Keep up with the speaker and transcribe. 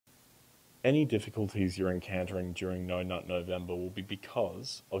Any difficulties you're encountering during No Nut November will be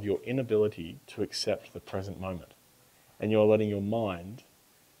because of your inability to accept the present moment. And you're letting your mind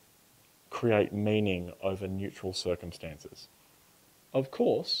create meaning over neutral circumstances. Of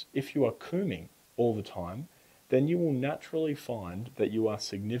course, if you are cooming all the time, then you will naturally find that you are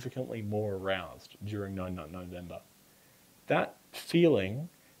significantly more aroused during No Nut November. That feeling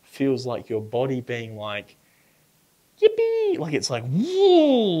feels like your body being like, yippee, like it's like,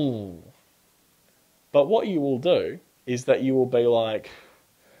 woo. But what you will do is that you will be like,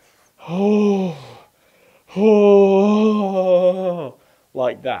 oh, oh,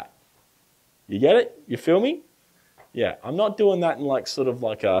 like that. You get it? You feel me? Yeah, I'm not doing that in like sort of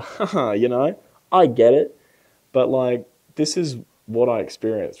like a, I get it. But like, this is what I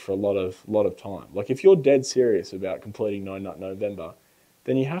experienced for a lot of time. Like, if you're dead serious about completing No Nut November,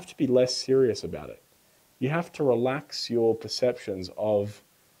 then you have to be less serious about it. You have to relax your perceptions of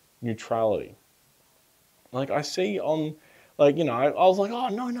neutrality. Like, I see on, like, I was like, oh,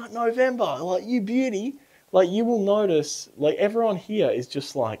 No Nut November, like, you beauty. Like, you will notice, like, everyone here is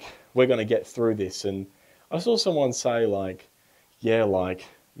just like, we're going to get through this. And I saw someone say, like, yeah, like,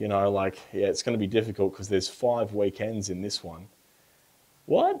 yeah, it's going to be difficult because there's 5 weekends in this one.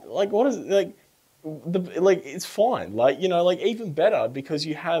 What? Like, what is it? Like, it's fine. Like, like, even better because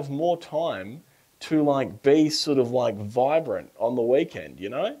you have more time to, like, be sort of, like, vibrant on the weekend.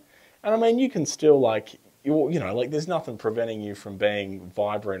 And I mean, you can still, like, like, there's nothing preventing you from being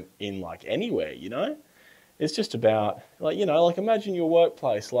vibrant in, like, anywhere. It's just about, like, like, imagine your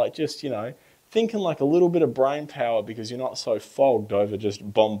workplace, like, just, thinking like a little bit of brain power because you're not so fogged over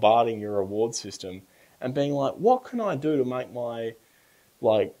just bombarding your reward system and being like, what can I do to make my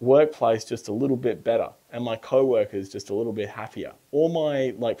like workplace just a little bit better and my co-workers just a little bit happier or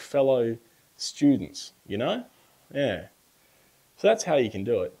my like fellow students. Yeah. So that's how you can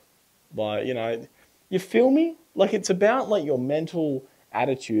do it. Like, you feel me? Like, it's about like your mental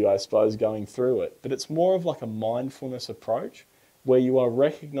attitude, I suppose, going through it, but it's more of like a mindfulness approach where you are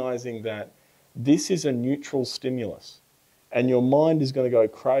recognizing that this is a neutral stimulus and your mind is going to go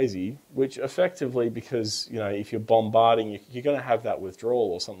crazy, which effectively, because, if you're bombarding, you're going to have that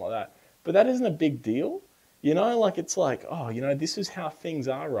withdrawal or something like that. But that isn't a big deal. Like, it's like, oh, this is how things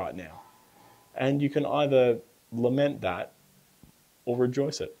are right now. And you can either lament that or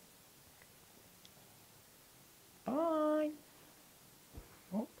rejoice it.